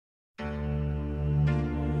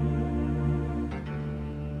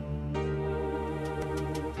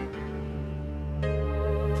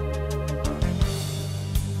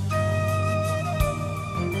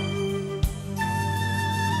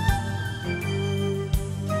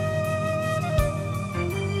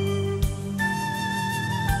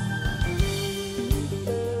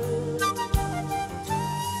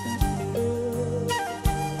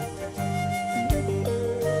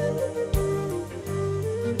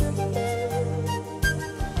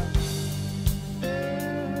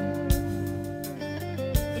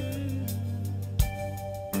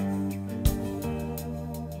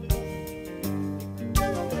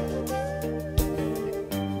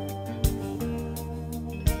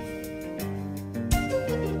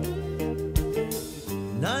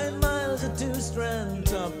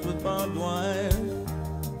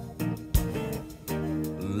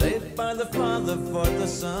by the father for the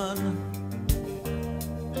son.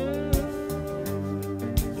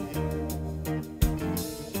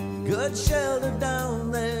 Good shelter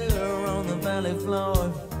down there on the valley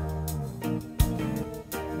floor,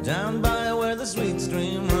 down by where the sweet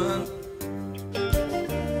stream runs.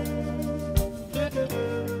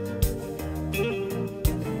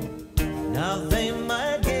 Now they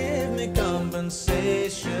might give me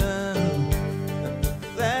compensation,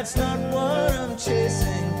 that's not what I'm chasing.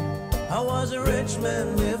 I was a rich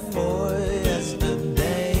man before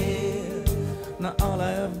yesterday. Now all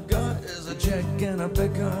I have got is a check and a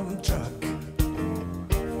pickup truck,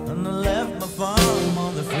 and I left my farm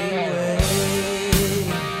on the freeway.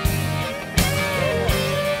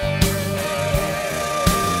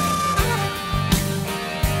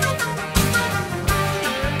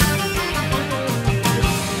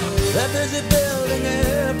 They're busy building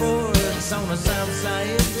airports on the south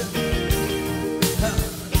side,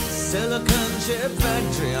 Silicon chip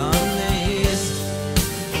factory on the east,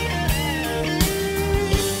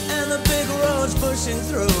 and the big roads pushing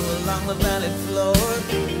through along the valley floor.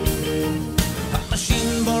 A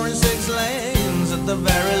machine boring 6 lanes at the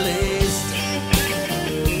very least.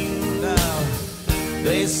 Now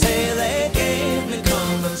they say they gave me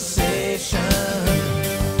compensation,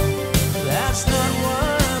 that's not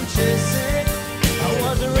what I'm chasing. I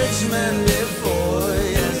was a rich man before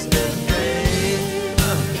yesterday.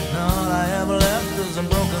 Now all I have left is a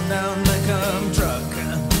broken down pickup truck.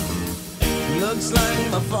 Looks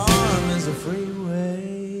like my farm is a freeway.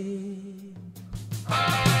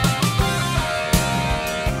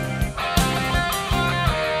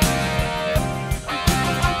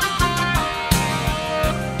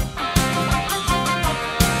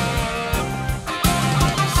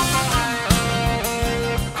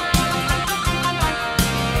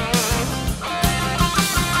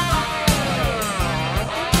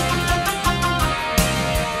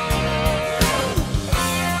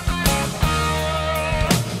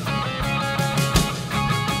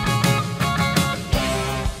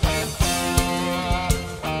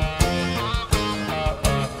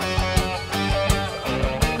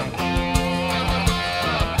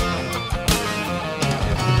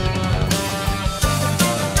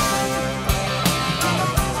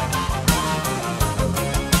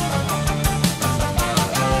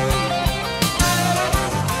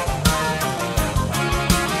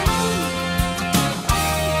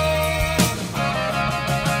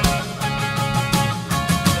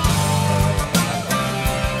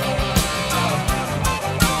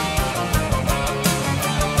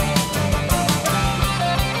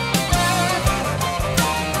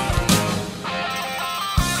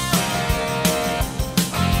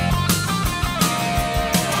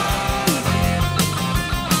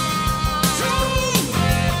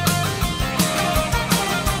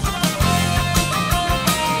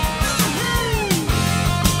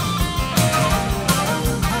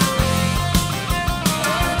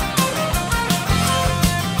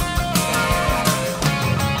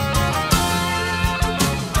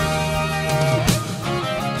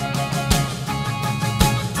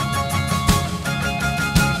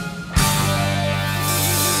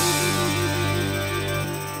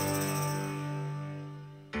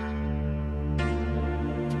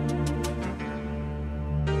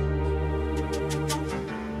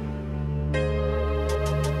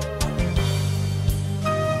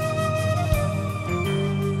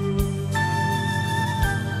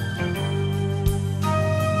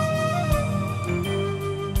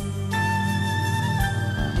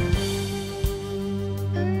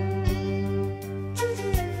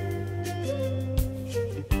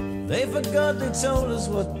 They forgot they told us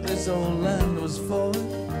what this old land was for.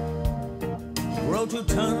 Grow 2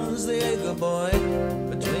 tons the acre, boy,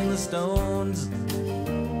 between the stones.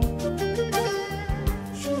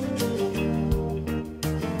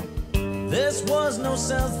 This was no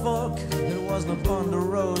South Fork, it was no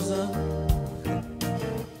Ponderosa,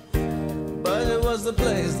 but it was the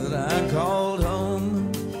place that I called home.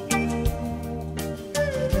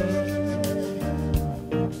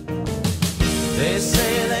 They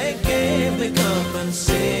say they gave me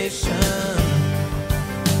compensation,